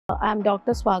I am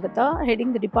Dr. Swagata,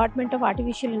 heading the Department of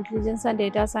Artificial Intelligence and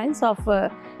Data Science of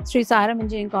Sri Saram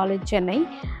Engineering College, Chennai.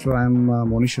 So I'm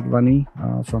Monish Advani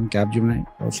from Capgemini,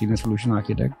 a Senior Solution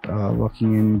Architect,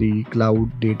 working in the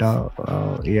cloud data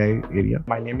AI area.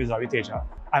 My name is Ravi Teja.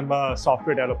 I'm a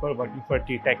software developer working for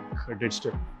T-Tech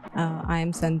Digital. I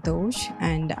am Santosh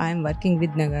and I am working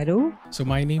with Nagaru. So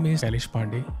my name is Alish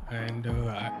Pandey and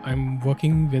I'm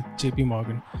working with JP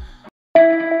Morgan.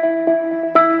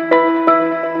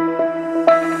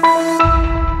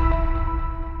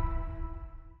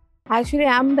 Actually,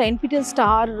 I am the NPTEL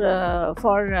star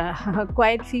for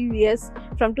quite few years.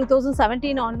 From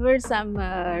 2017 onwards, I am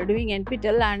doing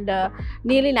NPTEL, and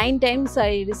nearly 9 times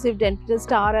I received NPTEL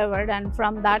star award. And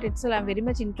from that itself, I am very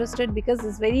much interested because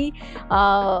it's very,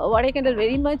 what I can tell,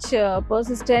 very much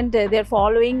persistent. They are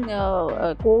following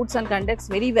codes and conducts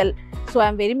very well. So I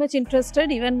am very much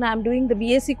interested. Even I am doing the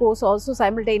BSc course also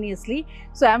simultaneously.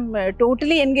 So I am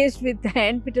totally engaged with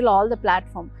NPTEL, all the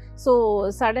platform. So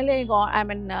suddenly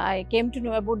I came to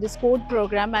know about this CODE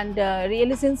program, and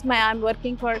really since I'm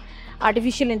working for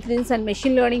artificial intelligence and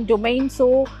machine learning domain,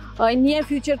 so in near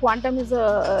future quantum is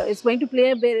going to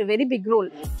play a very big role.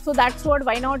 So that's what,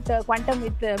 why not quantum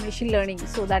with machine learning?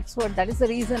 So that is the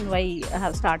reason why I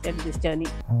have started this journey.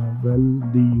 Well,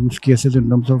 the use cases in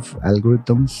terms of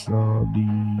algorithms,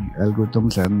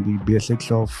 and the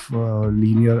basics of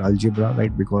linear algebra,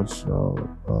 right? Because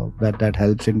that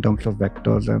helps in terms of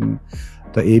vectors and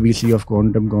the ABC of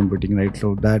quantum computing, right?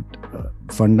 So that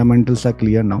fundamentals are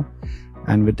clear now.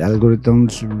 And with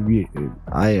algorithms,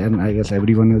 I guess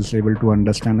everyone is able to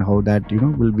understand how that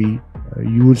will be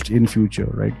used in future,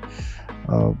 right?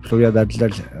 So yeah,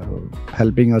 that's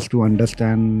helping us to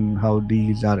understand how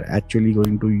these are actually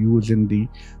going to use in the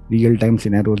real-time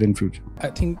scenarios in future. I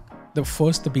think the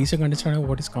basic understanding of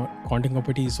what is quantum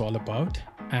computing is all about,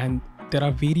 and there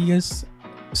are various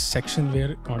section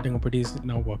where quantum computing is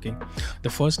now working. The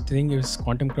first thing is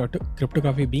quantum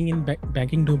cryptography. Being in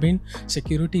banking domain,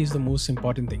 security is the most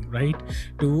important thing, right?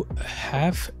 To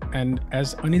have, and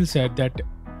as Anil said, that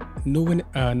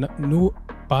no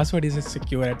password is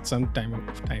secure at some time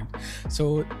of time.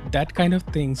 So that kind of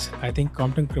things, I think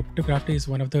quantum cryptography is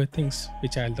one of the things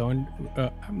which I learned.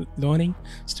 I'm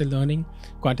still learning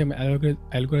quantum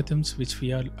algorithms, which we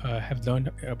have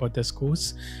learned about this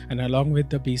course, and along with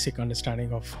the basic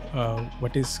understanding of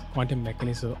what is quantum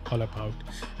mechanism all about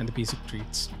and the basic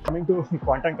traits. Coming to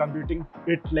quantum computing,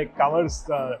 it covers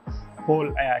the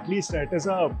whole, at least it is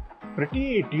a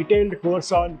pretty detailed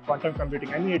course on quantum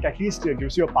computing. I mean, it at least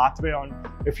gives you a pathway on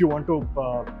if you want to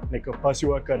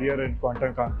pursue a career in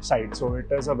quantum side. So it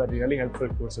is a really helpful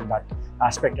course in that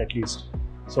aspect, at least.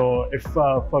 So if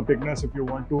for beginners, if you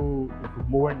want to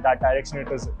move in that direction,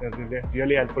 it is a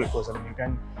really helpful course. I mean, you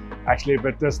can actually,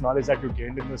 with this knowledge that you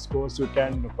gained in this course, you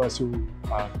can pursue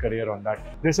a career on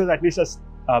that. This is at least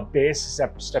a base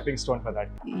stepping stone for that.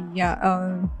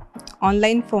 Yeah,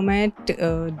 online format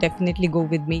definitely go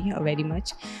with me very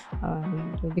much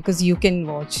because you can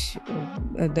watch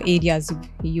the areas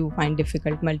you find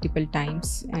difficult multiple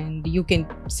times, and you can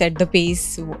set the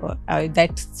pace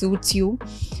that suits you.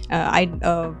 I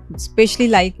especially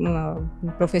like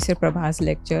Professor Prabha's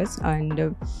lectures,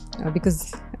 and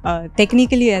because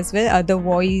technically as well, the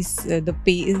voice, the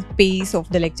pace of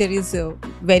the lecture is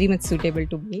very much suitable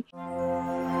to me.